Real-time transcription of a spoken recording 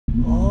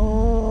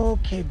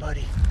Okay,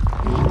 buddy.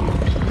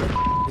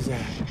 What is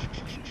that?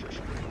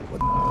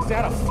 What is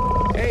that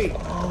a Hey,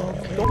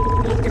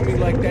 don't look at me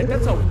like that.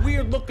 That's a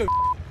weird looking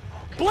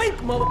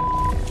blink, mother.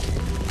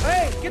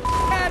 Hey, get the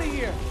out of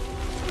here.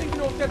 I don't even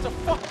know if that's a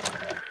fuck.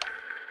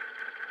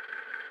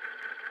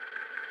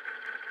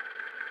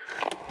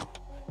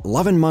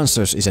 Love and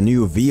Monsters is a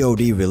new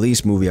VOD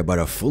release movie about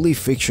a fully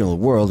fictional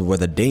world where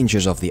the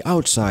dangers of the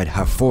outside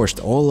have forced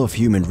all of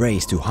human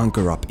race to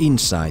hunker up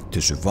inside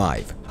to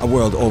survive. A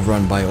world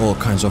overrun by all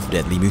kinds of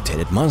deadly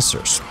mutated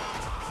monsters.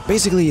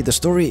 Basically, the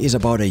story is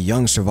about a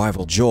young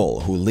survival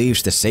Joel who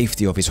leaves the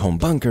safety of his home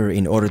bunker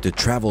in order to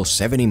travel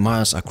 70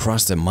 miles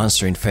across the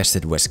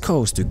monster-infested west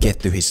coast to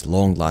get to his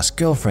long-lost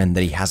girlfriend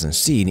that he hasn't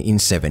seen in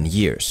 7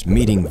 years,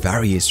 meeting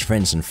various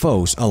friends and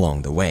foes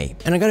along the way.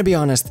 And I gotta be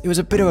honest, it was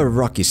a bit of a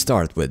rocky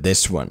start with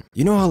this one.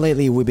 You know how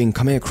lately we've been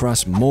coming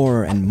across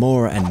more and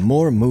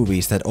more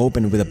movies that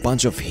open with a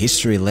bunch of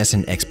history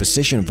lesson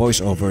exposition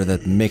voiceover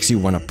that makes you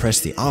wanna press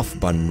the off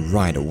button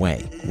right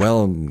away?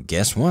 Well,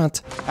 guess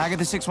what?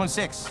 Agatha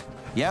 616.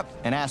 Yep,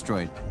 an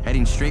asteroid,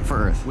 heading straight for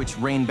Earth, which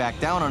rained back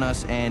down on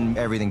us and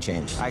everything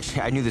changed.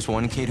 Actually, I knew this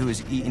one kid who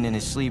was eaten in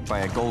his sleep by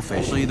a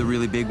goldfish. Actually, the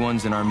really big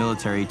ones in our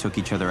military took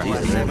each other out.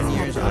 For 7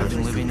 years, I've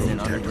been living in an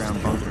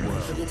underground bunker.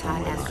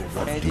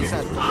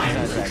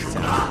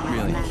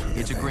 Really,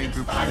 it's a great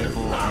group of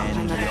people,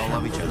 and they all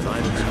love each other.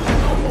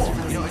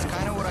 You know, it's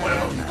kind of what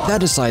I...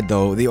 That aside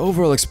though, the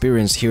overall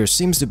experience here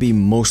seems to be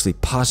mostly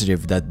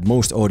positive that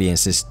most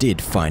audiences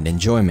did find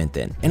enjoyment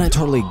in, and I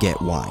totally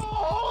get why.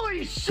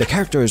 The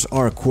characters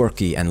are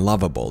quirky and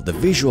lovable, the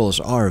visuals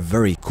are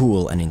very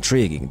cool and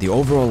intriguing, the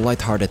overall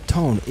lighthearted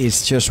tone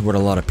is just what a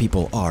lot of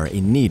people are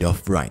in need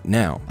of right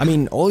now. I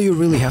mean, all you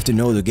really have to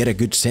know to get a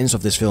good sense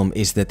of this film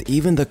is that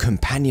even the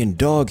companion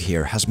dog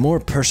here has more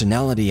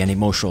personality and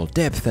emotional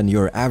depth than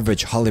your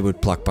average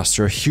Hollywood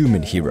blockbuster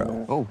human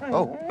hero.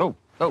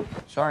 Oh,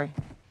 sorry.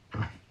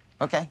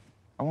 Okay,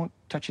 I won't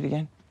touch it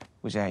again.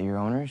 Was that your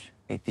owner's?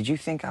 Hey, did you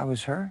think I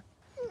was her?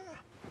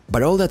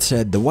 But all that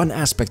said, the one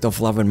aspect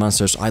of Love and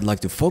Monsters I'd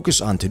like to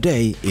focus on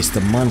today is the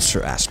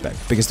monster aspect,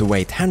 because the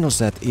way it handles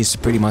that is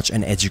pretty much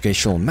an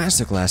educational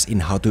masterclass in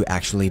how to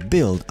actually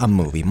build a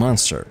movie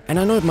monster. And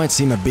I know it might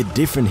seem a bit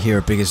different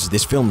here because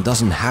this film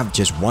doesn't have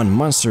just one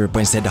monster, but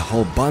instead a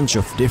whole bunch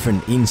of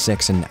different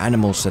insects and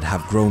animals that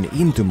have grown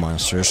into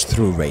monsters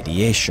through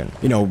radiation.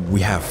 You know,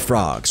 we have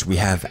frogs, we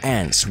have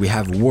ants, we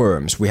have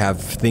worms, we have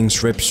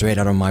things ripped straight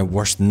out of my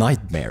worst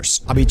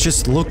nightmares. I mean,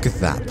 just look at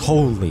that,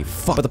 holy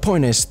fuck. But the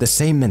point is, the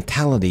same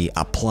mentality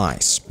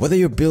applies. Whether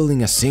you're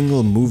building a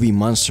single movie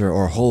monster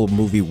or whole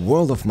movie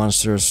world of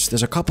monsters,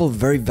 there's a couple of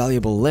very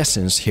valuable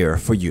lessons here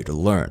for you to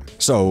learn.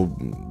 So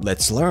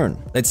let's learn.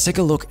 Let's take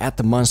a look at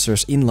the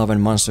monsters in Love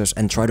and Monsters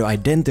and try to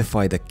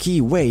identify the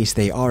key ways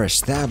they are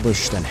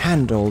established and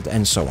handled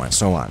and so on and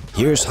so on.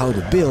 Here's how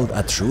to build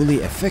a truly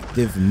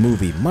effective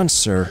movie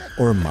monster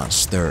or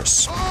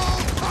monsters.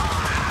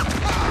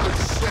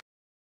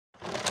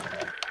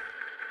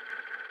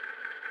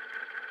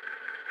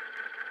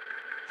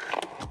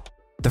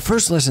 The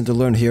first lesson to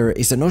learn here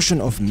is the notion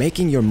of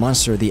making your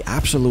monster the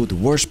absolute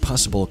worst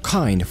possible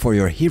kind for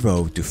your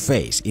hero to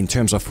face in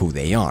terms of who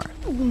they are.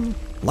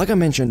 Like I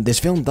mentioned, this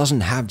film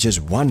doesn't have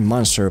just one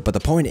monster, but the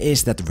point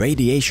is that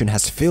radiation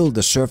has filled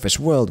the surface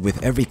world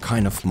with every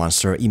kind of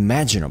monster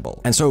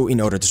imaginable. And so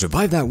in order to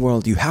survive that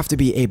world, you have to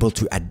be able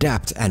to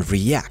adapt and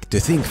react,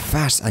 to think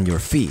fast on your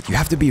feet. You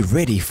have to be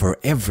ready for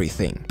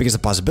everything, because the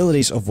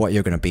possibilities of what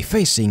you're gonna be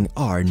facing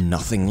are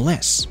nothing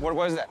less. What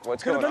was that?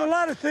 What's going on? Could have been a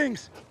lot of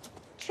things.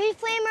 Tree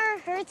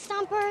flamer, herd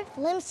stomper,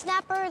 limb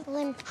snapper,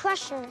 limb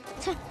crusher,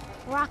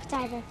 rock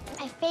diver.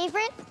 My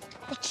favorite,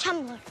 the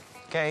chummler.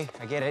 Okay,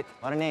 I get it.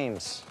 A lot of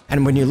names.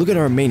 And when you look at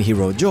our main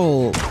hero,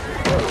 Joel,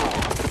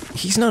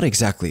 he's not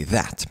exactly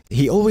that.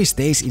 He always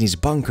stays in his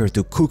bunker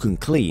to cook and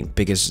clean,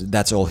 because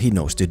that's all he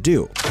knows to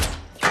do.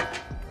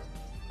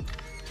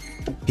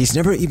 He's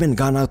never even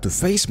gone out to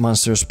face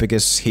monsters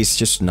because he's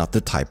just not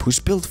the type who's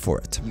built for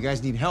it. You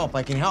guys need help.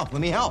 I can help.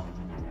 Let me help.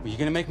 Are you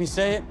gonna make me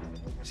say it?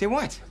 Say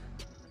what?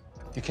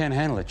 You can't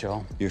handle it,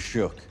 Joel. You're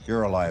shook.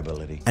 You're a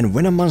liability. And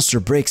when a monster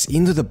breaks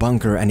into the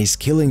bunker and is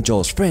killing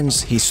Joel's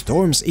friends, he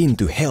storms in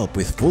to help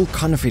with full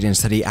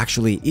confidence that he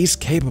actually is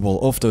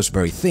capable of those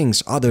very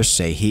things others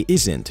say he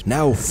isn't,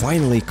 now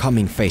finally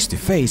coming face to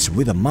face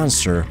with a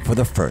monster for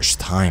the first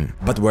time.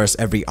 But whereas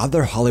every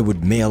other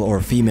Hollywood male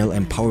or female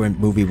empowerment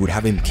movie would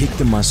have him kick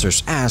the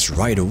monster's ass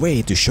right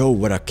away to show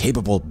what a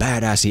capable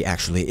badass he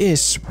actually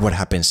is, what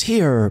happens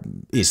here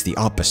is the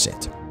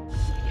opposite.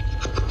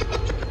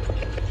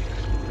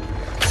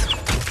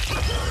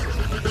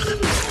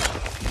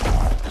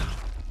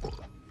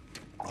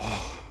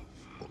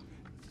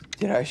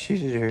 Did I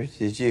shoot at her?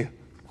 Did you?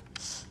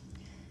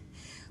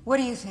 What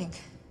do you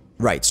think?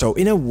 Right, so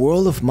in a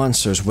world of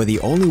monsters where the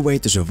only way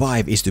to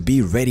survive is to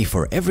be ready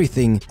for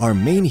everything, our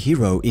main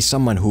hero is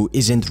someone who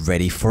isn't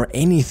ready for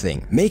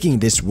anything, making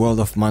this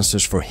world of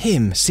monsters for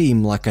him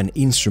seem like an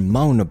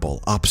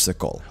insurmountable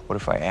obstacle. What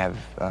if I have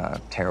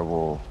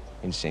terrible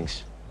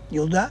instincts?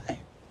 You'll die.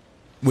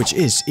 Which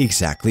is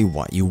exactly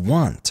what you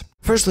want.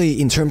 Firstly,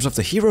 in terms of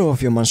the hero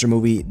of your monster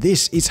movie,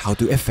 this is how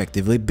to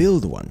effectively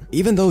build one.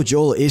 Even though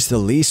Joel is the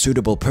least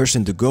suitable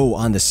person to go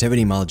on the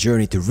 70-mile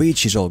journey to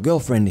reach his old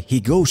girlfriend,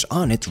 he goes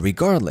on it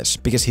regardless,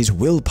 because his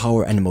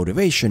willpower and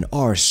motivation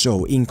are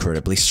so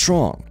incredibly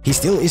strong. He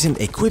still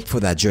isn't equipped for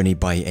that journey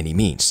by any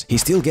means. He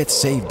still gets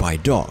saved by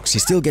dogs, he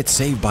still gets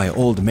saved by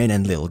old men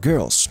and little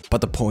girls.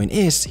 But the point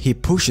is, he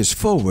pushes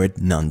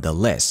forward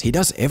nonetheless. He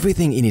does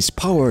everything in his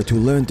power to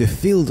learn to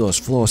fill those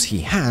flaws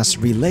he has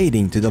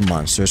relating to the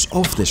monsters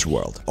of this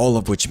world, all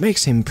of which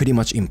makes him pretty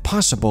much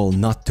impossible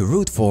not to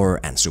root for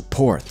and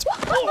support.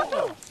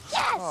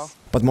 Yes!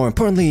 But more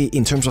importantly,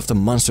 in terms of the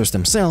monsters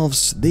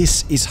themselves,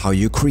 this is how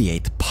you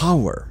create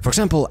power. For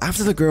example,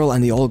 after the girl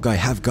and the old guy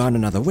have gone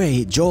another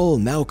way, Joel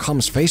now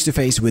comes face to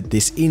face with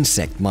this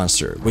insect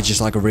monster, which is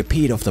like a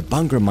repeat of the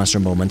bunker monster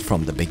moment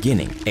from the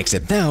beginning.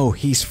 Except now,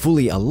 he's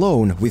fully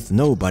alone with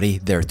nobody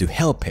there to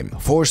help him,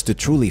 forced to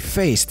truly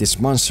face this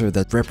monster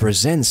that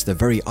represents the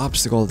very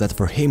obstacle that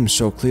for him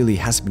so clearly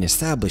has been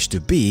established to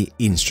be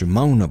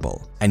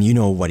insurmountable. And you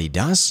know what he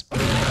does?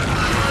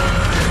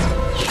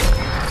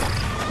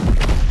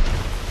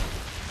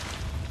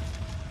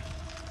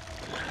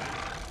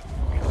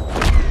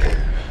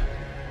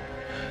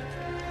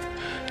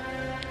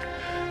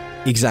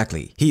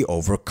 Exactly, he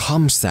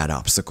overcomes that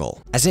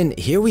obstacle. As in,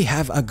 here we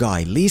have a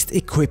guy least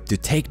equipped to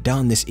take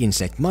down this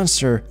insect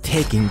monster,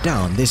 taking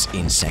down this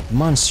insect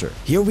monster.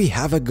 Here we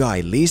have a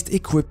guy least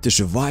equipped to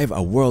survive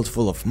a world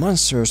full of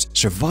monsters,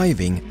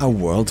 surviving a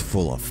world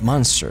full of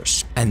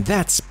monsters. And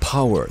that's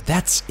power,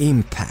 that's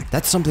impact,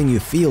 that's something you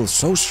feel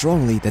so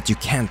strongly that you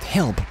can't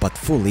help but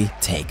fully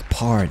take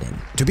part in.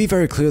 To be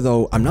very clear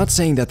though, I'm not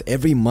saying that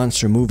every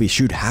monster movie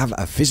should have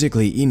a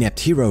physically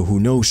inept hero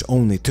who knows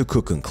only to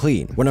cook and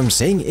clean. What I'm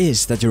saying is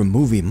that your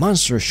movie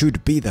monster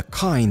should be the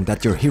kind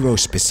that your hero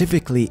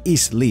specifically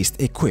is least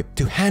equipped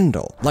to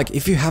handle. Like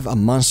if you have a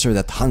monster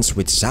that hunts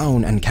with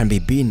sound and can be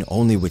beaten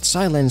only with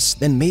silence,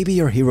 then maybe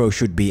your hero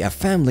should be a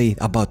family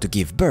about to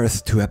give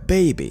birth to a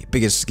baby,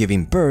 because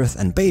giving birth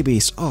and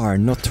babies are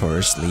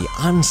notoriously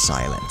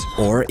unsilent.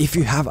 Or if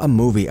you have a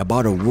movie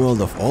about a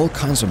world of all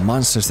kinds of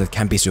monsters that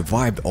can be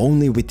survived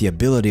only with the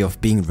ability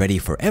of being ready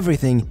for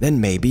everything,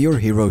 then maybe your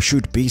hero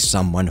should be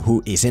someone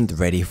who isn't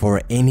ready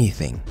for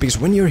anything. Because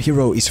when your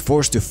hero is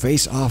forced to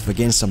face off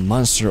against a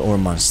monster or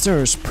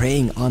monsters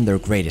preying on their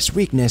greatest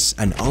weakness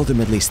and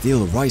ultimately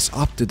still rise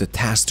up to the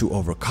task to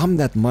overcome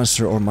that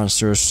monster or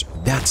monsters,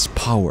 that's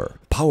power.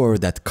 Power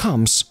that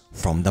comes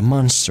from the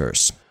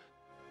monsters.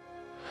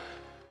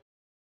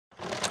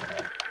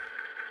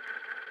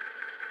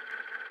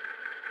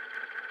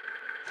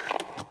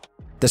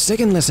 The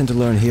second lesson to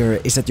learn here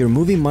is that your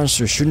movie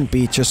monster shouldn't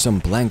be just some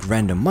blank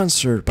random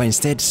monster, but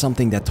instead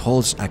something that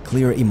holds a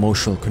clear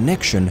emotional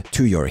connection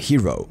to your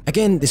hero.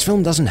 Again, this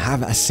film doesn't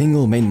have a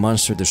single main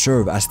monster to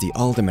serve as the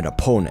ultimate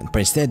opponent, but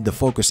instead the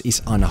focus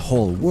is on a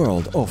whole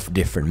world of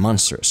different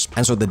monsters.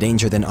 And so the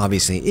danger then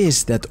obviously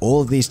is that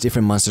all these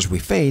different monsters we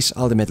face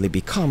ultimately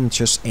become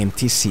just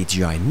empty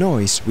CGI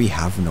noise we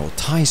have no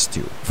ties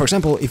to. For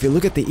example, if you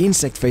look at the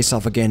insect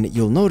face-off again,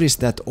 you'll notice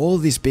that all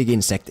this big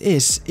insect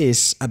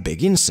is a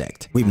big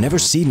insect. We've never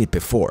seen it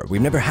before,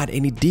 we've never had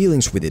any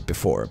dealings with it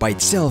before. By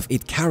itself,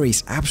 it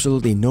carries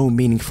absolutely no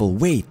meaningful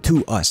weight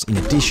to us in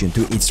addition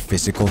to its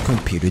physical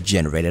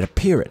computer-generated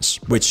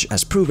appearance, which,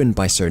 as proven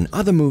by certain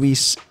other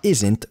movies,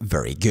 isn't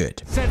very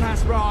good. Set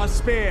Hasbara's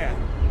spear.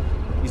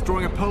 He's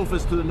drawing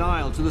Apophis to the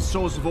Nile, to the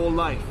source of all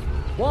life.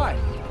 Why?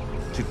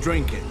 To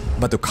drink it.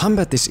 But to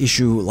combat this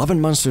issue, Love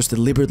and Monsters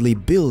deliberately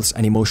builds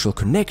an emotional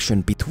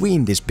connection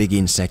between this big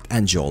insect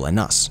and Joel and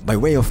us, by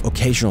way of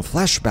occasional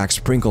flashbacks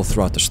sprinkled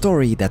throughout the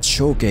story that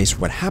showcase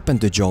what happened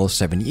to Joel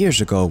 7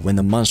 years ago when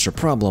the monster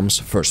problems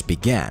first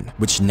began,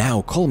 which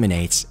now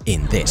culminates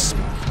in this.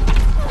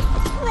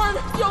 Run,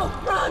 Joel,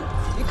 run!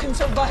 You can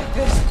survive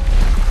this.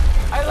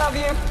 I love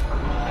you.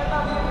 I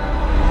love you.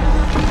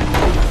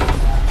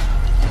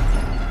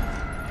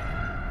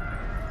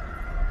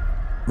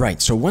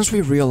 Right, so once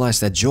we realize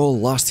that Joel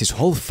lost his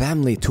whole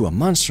family to a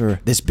monster,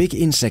 this big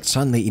insect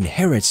suddenly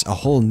inherits a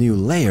whole new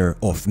layer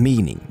of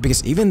meaning.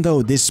 Because even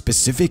though this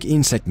specific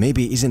insect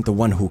maybe isn't the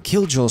one who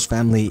killed Joel's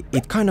family,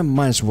 it kinda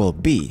might as well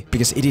be,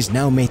 because it is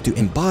now made to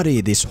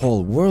embody this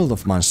whole world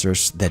of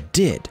monsters that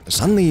did.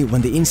 Suddenly,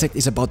 when the insect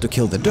is about to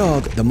kill the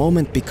dog, the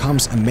moment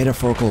becomes a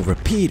metaphorical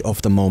repeat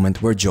of the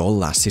moment where Joel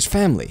lost his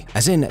family.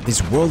 As in,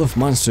 this world of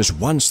monsters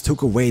once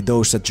took away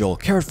those that Joel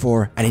cared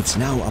for, and it's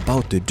now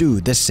about to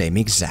do the same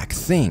exact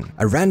thing.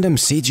 A random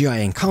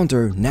CGI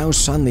encounter now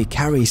suddenly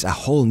carries a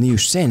whole new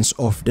sense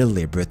of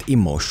deliberate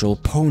emotional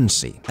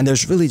potency. And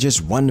there's really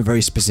just one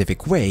very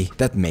specific way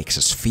that makes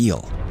us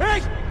feel.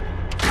 Hey!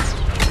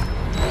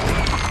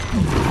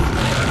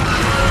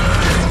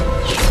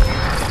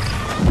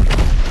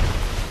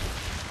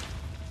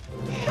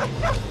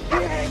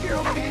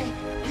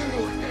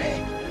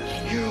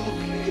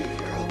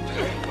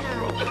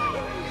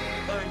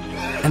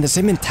 And the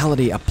same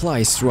mentality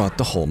applies throughout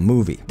the whole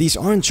movie. These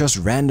aren't just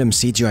random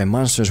CGI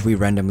monsters we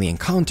randomly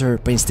encounter,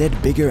 but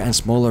instead bigger and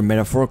smaller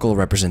metaphorical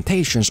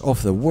representations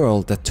of the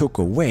world that took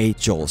away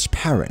Joel's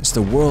parents,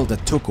 the world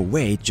that took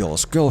away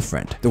Joel's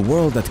girlfriend, the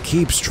world that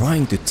keeps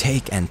trying to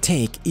take and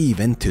take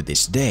even to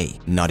this day.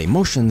 Not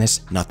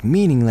emotionless, not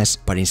meaningless,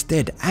 but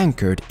instead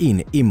anchored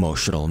in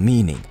emotional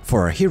meaning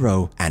for our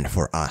hero and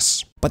for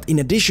us. But in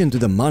addition to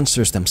the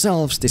monsters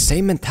themselves, the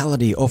same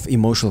mentality of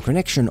emotional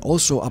connection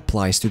also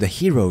applies to the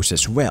heroes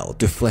as well,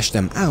 to flesh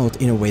them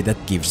out in a way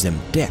that gives them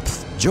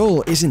depth.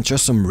 Joel isn't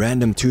just some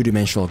random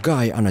two-dimensional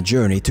guy on a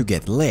journey to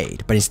get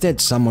laid, but instead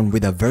someone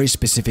with a very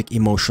specific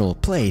emotional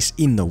place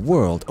in the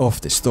world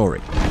of the story.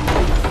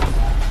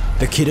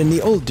 The kid and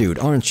the old dude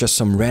aren't just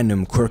some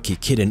random quirky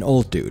kid and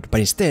old dude,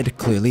 but instead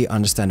clearly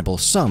understandable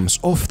sums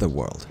of the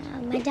world.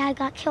 My dad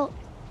got killed,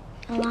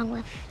 along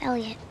with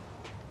Elliot.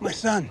 My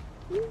son.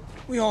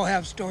 We all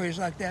have stories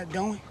like that,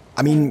 don't we?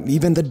 I mean,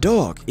 even the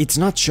dog. It's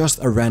not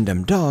just a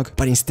random dog,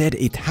 but instead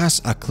it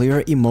has a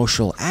clear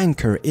emotional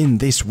anchor in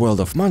this world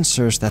of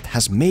monsters that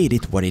has made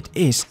it what it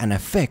is and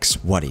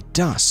affects what it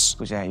does.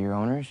 Was that your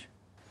owners?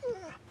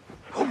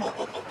 What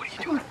are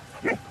you doing?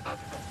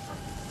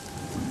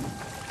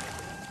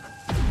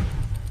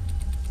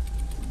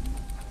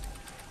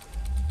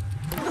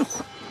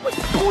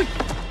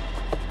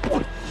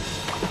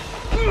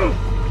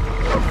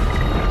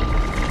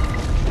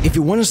 If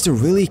you want us to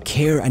really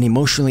care and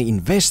emotionally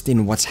invest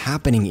in what's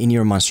happening in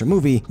your monster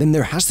movie, then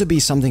there has to be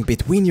something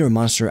between your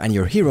monster and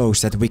your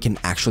heroes that we can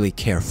actually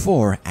care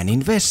for and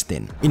invest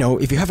in. You know,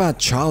 if you have a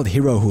child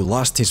hero who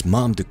lost his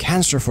mom to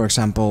cancer, for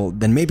example,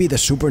 then maybe the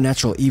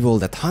supernatural evil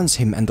that haunts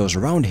him and those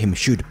around him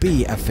should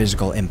be a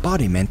physical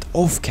embodiment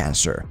of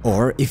cancer.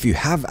 Or if you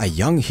have a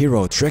young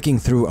hero trekking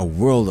through a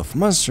world of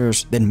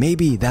monsters, then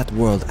maybe that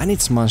world and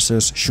its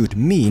monsters should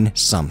mean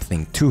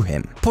something to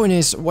him. Point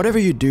is, whatever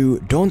you do,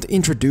 don't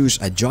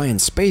introduce a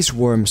giant space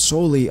worm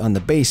solely on the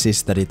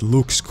basis that it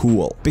looks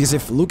cool. Because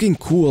if looking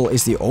cool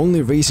is the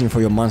only reason for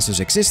your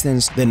monster's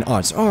existence, then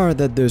odds are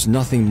that there's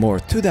nothing more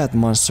to that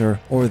monster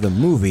or the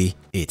movie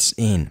it's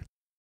in.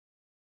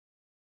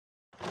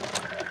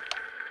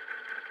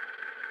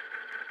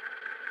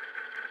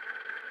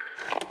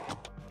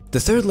 The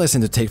third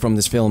lesson to take from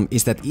this film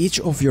is that each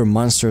of your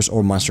monsters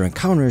or monster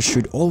encounters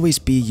should always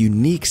be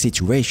unique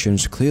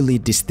situations clearly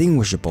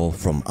distinguishable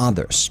from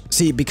others.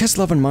 See, because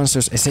Love and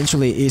Monsters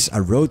essentially is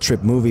a road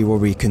trip movie where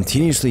we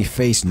continuously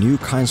face new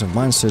kinds of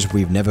monsters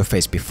we've never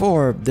faced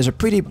before, there's a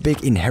pretty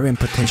big inherent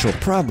potential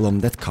problem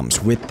that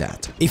comes with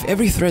that. If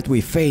every threat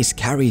we face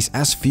carries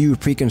as few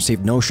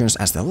preconceived notions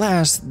as the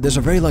last, there's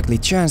a very likely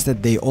chance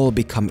that they all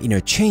become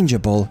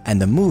interchangeable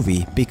and the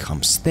movie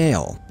becomes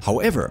stale.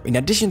 However, in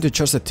addition to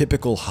just a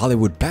typical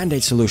Hollywood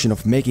band-aid solution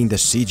of making the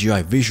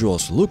CGI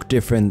visuals look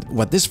different,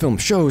 what this film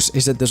shows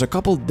is that there's a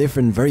couple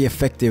different very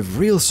effective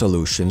real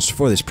solutions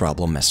for this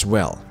problem as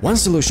well. One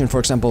solution, for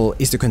example,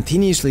 is to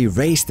continuously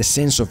raise the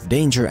sense of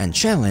danger and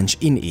challenge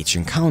in each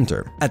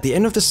encounter. At the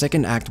end of the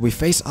second act, we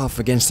face off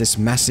against this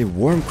massive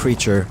worm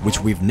creature which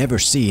we've never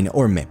seen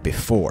or met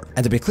before.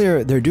 And to be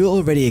clear, there do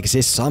already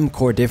exist some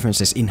core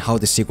differences in how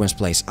the sequence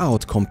plays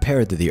out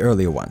compared to the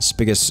earlier ones,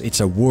 because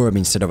it's a worm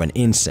instead of an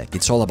insect,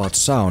 it's all about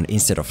sound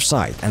instead of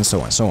sight, and so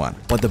on.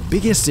 But the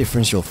biggest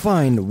difference you'll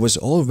find was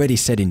already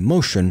set in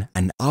motion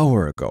an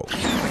hour ago.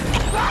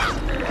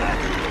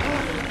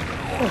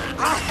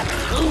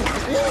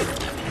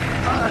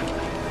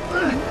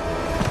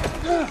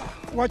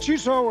 What you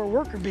saw were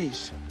worker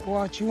bees.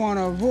 What you want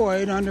to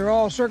avoid under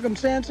all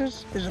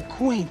circumstances is a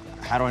queen.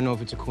 How do I know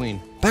if it's a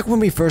queen? Back when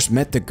we first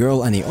met the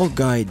girl and the old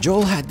guy,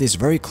 Joel had this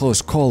very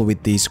close call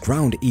with these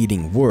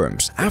ground-eating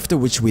worms, after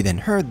which we then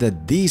heard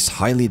that these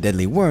highly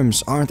deadly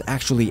worms aren't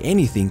actually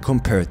anything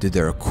compared to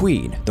their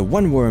queen, the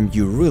one worm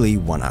you really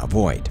want to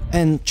avoid.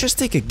 And just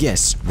take a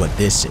guess what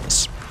this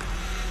is.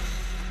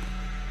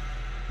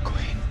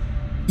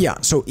 Yeah,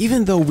 so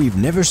even though we've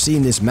never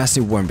seen this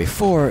massive worm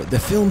before, the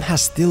film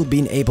has still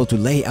been able to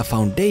lay a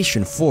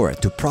foundation for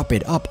it to prop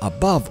it up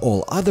above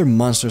all other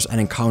monsters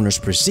and encounters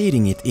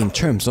preceding it in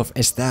terms of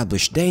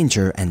established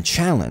danger and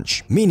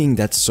challenge. Meaning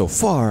that so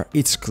far,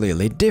 it's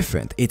clearly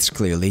different, it's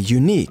clearly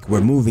unique,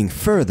 we're moving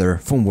further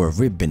from where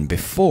we've been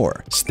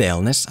before.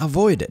 Staleness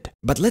avoided.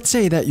 But let's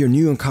say that your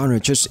new encounter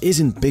just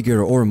isn't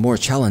bigger or more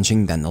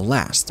challenging than the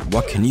last.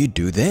 What can you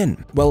do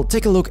then? Well,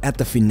 take a look at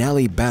the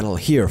finale battle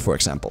here, for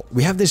example.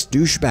 We have this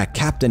douchebag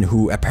captain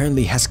who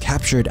apparently has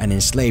captured and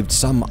enslaved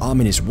some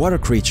ominous water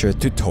creature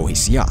to tow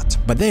his yacht.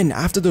 But then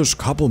after those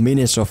couple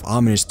minutes of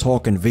ominous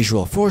talk and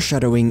visual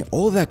foreshadowing,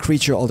 all that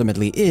creature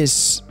ultimately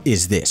is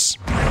this.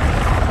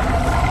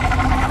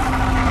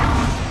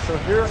 So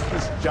here's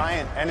this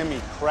giant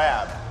enemy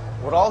crab.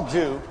 What I'll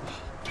do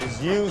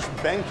is use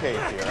Benkei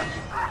here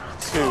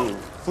to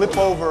flip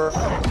over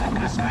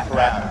this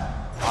crab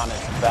on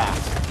its back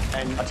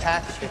and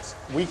attack its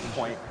weak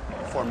point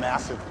for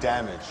massive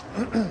damage.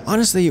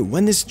 Honestly,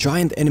 when this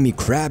giant enemy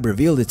crab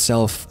revealed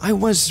itself, I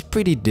was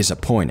pretty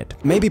disappointed.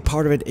 Maybe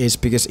part of it is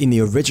because in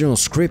the original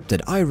script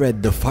that I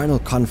read, the final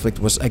conflict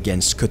was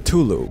against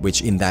Cthulhu,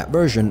 which in that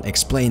version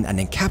explained and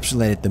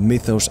encapsulated the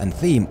mythos and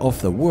theme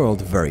of the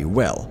world very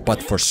well,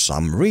 but for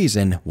some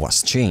reason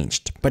was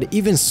changed. But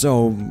even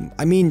so,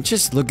 I mean,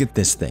 just look at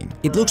this thing.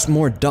 It looks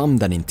more dumb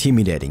than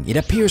intimidating. It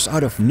appears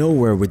out of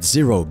nowhere with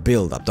zero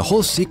build-up. The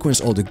whole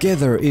sequence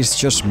altogether is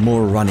just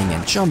more running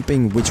and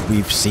jumping, which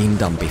we've seen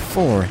done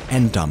before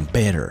and done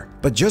better.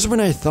 But just when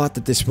I thought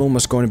that this film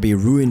was going to be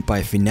ruined by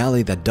a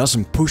finale that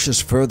doesn't push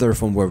us further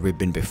from where we've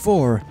been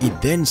before,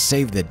 it then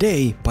saved the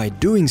day by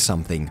doing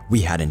something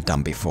we hadn't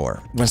done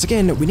before. Once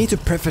again, we need to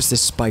preface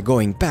this by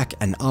going back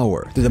an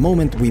hour, to the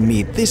moment we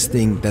meet this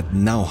thing that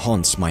now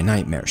haunts my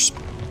nightmares.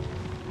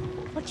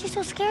 What you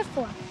so scared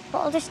for? The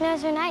older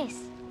snails are nice.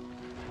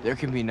 There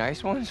can be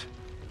nice ones?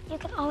 You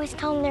can always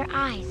tell them their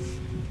eyes.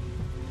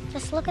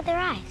 Just look at their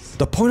eyes.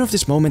 The point of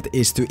this moment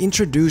is to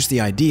introduce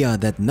the idea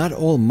that not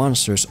all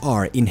monsters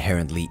are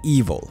inherently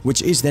evil,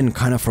 which is then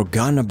kind of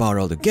forgotten about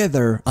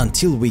altogether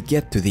until we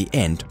get to the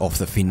end of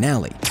the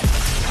finale.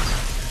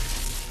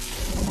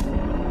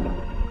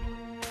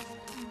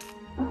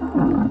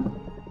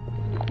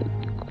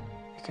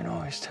 You can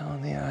always tell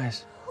in the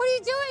eyes. What are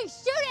you doing?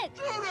 Shoot it!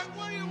 Shoot it!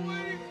 What are you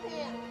waiting for?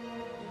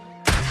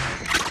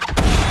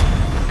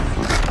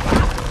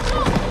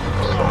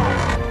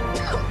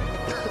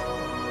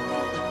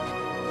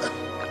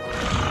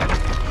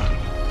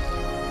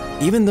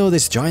 Even though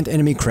this giant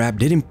enemy crab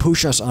didn't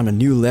push us on a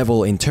new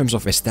level in terms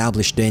of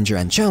established danger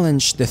and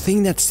challenge, the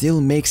thing that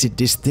still makes it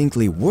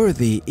distinctly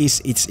worthy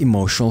is its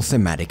emotional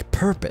thematic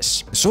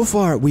purpose. So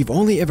far, we've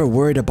only ever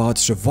worried about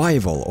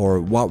survival or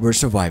what we're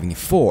surviving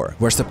for,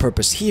 whereas the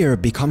purpose here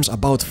becomes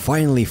about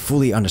finally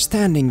fully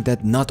understanding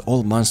that not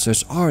all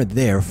monsters are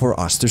there for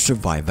us to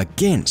survive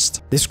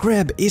against. This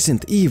crab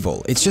isn't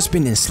evil, it's just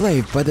been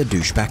enslaved by the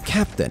douchebag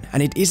captain,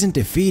 and it isn't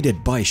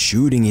defeated by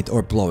shooting it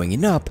or blowing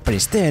it up, but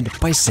instead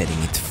by setting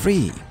it free.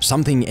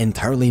 Something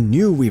entirely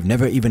new we've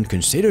never even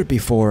considered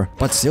before,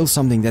 but still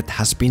something that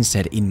has been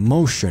set in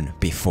motion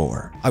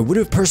before. I would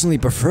have personally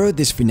preferred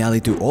this finale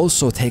to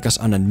also take us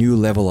on a new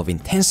level of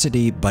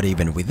intensity, but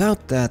even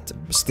without that,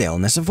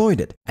 staleness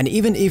avoided. And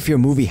even if your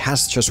movie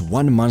has just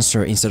one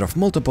monster instead of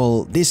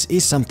multiple, this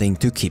is something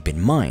to keep in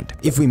mind.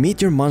 If we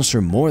meet your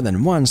monster more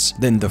than once,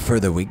 then the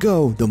further we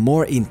go, the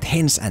more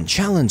intense and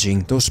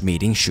challenging those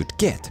meetings should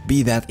get,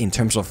 be that in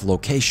terms of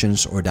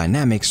locations or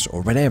dynamics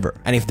or whatever.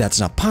 And if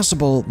that's not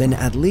possible, then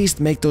at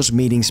least make those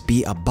meetings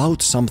be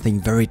about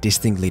something very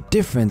distinctly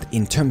different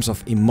in terms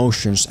of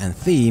emotions and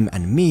theme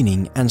and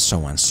meaning and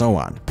so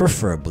on,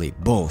 preferably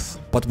both.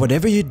 But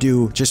whatever you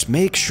do, just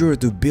make sure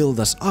to build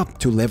us up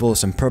to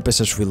levels and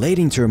purposes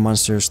relating to your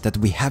monsters that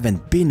we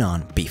haven't been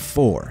on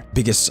before.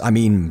 Because, I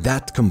mean,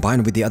 that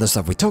combined with the other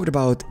stuff we talked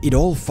about, it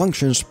all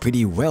functions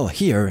pretty well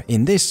here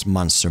in this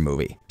monster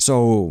movie.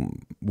 So,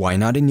 why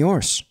not in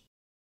yours?